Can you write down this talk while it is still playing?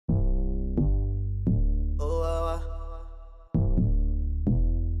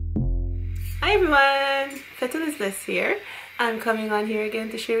Hi everyone, Petalisbless here. I'm coming on here again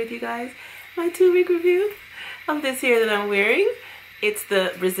to share with you guys my 2-week review of this hair that I'm wearing. It's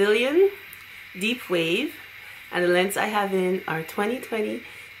the Brazilian Deep Wave, and the lengths I have in are 20/20,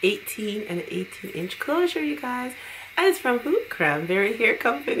 18 and an 18-inch closure, you guys. And it's from who? Cranberry Hair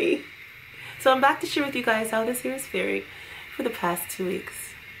Company. So I'm back to share with you guys how this hair is faring for the past 2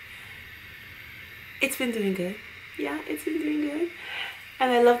 weeks. It's been doing good. Yeah, it's been doing good.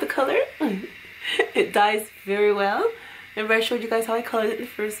 And I love the color. It dyes very well. Remember I showed you guys how I colored it in the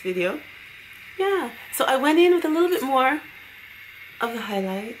first video. Yeah, so I went in with a little bit more of the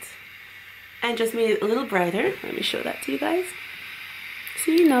highlight and just made it a little brighter. Let me show that to you guys.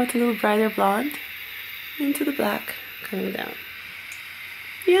 See, now it's a little brighter blonde into the black coming down.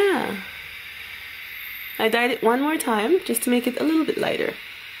 Yeah. I dyed it one more time just to make it a little bit lighter.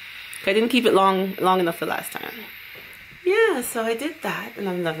 I didn't keep it long enough the last time. Yeah, so I did that and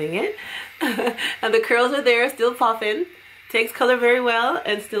I'm loving it. And the curls are there, still popping. Takes color very well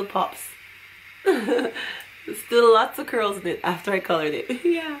and still pops. Still lots of curls in it after I colored it.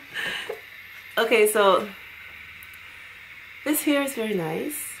 Yeah. Okay, so this hair is very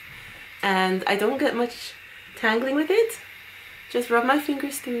nice. And I don't get much tangling with it. Just rub my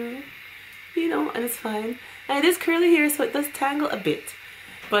fingers through, you know, and it's fine. And it is curly hair, so it does tangle a bit.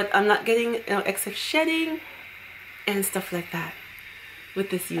 But I'm not getting, you know, excess shedding and stuff like that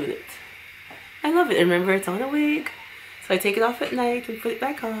with this unit. I love it. And remember, it's on a wig, so I take it off at night and put it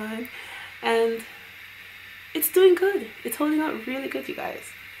back on, and it's doing good. It's holding out really good, you guys.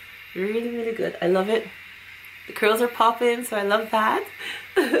 Really good. I love it. The curls are popping, so I love that.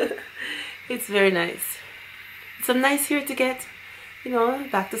 It's very nice. Some nice hair to get. You know,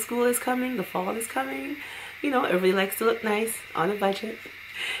 back to school is coming, the fall is coming. You know, everybody likes to look nice on a budget.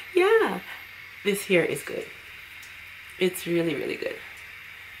 Yeah, this hair is good. It's really good.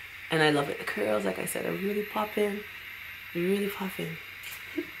 And I love it. The curls, like I said, are really popping. Really popping.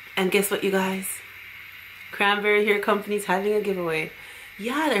 And guess what, you guys? Cranberry Hair Company's having a giveaway.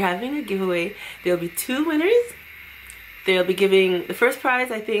 Yeah, they're having a giveaway. There'll be 2 winners. They'll be giving, the first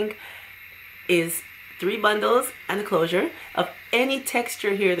prize, I think, is 3 bundles and a closure of any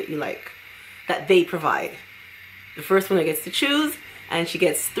texture hair that you like, that they provide. The first winner gets to choose, and she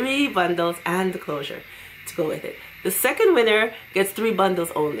gets 3 bundles and the closure to go with it. The second winner gets 3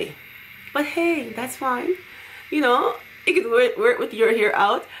 bundles only. But hey, that's fine. You know, you can wear it with your hair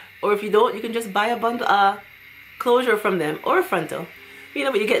out, or if you don't, you can just buy a bundle, closure from them, or a frontal. You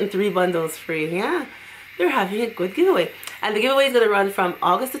know, but you're getting 3 bundles free. Yeah, they're having a good giveaway. And the giveaway is going to run from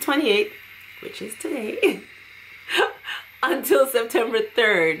August the 28th, which is today, until September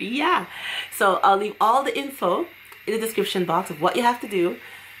 3rd. Yeah. So I'll leave all the info in the description box of what you have to do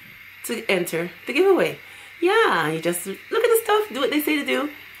to enter the giveaway. Yeah, you just look at the stuff, do what they say to do,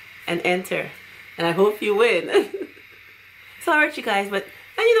 and enter. And I hope you win. So alright, you guys, but,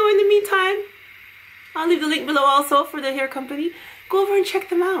 and you know, in the meantime, I'll leave the link below also for the hair company. Go over and check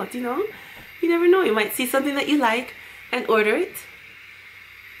them out, you know. You never know, you might see something that you like and order it.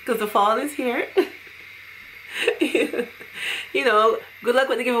 Because the fall is here. You know, good luck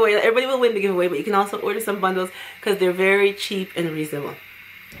with the giveaway. Everybody will win the giveaway, but you can also order some bundles because they're very cheap and reasonable.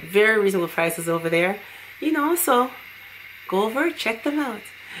 Very reasonable prices over there. You know, so go over, check them out.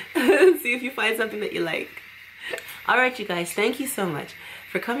 See if you find something that you like. Alright, you guys, thank you so much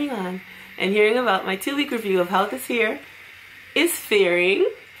for coming on and hearing about my 2-week review of how this hair is faring.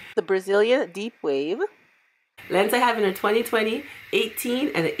 The Brazilian Deep Wave. Lens I have in a 20/20, 18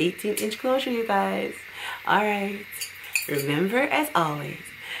 and an 18-inch closure, you guys. Alright, remember as always,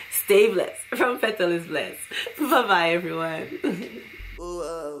 stay blessed from Petalisbless. Bye-bye, everyone.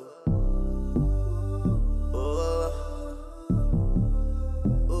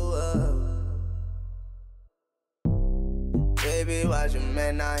 Baby, why's your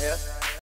man not here?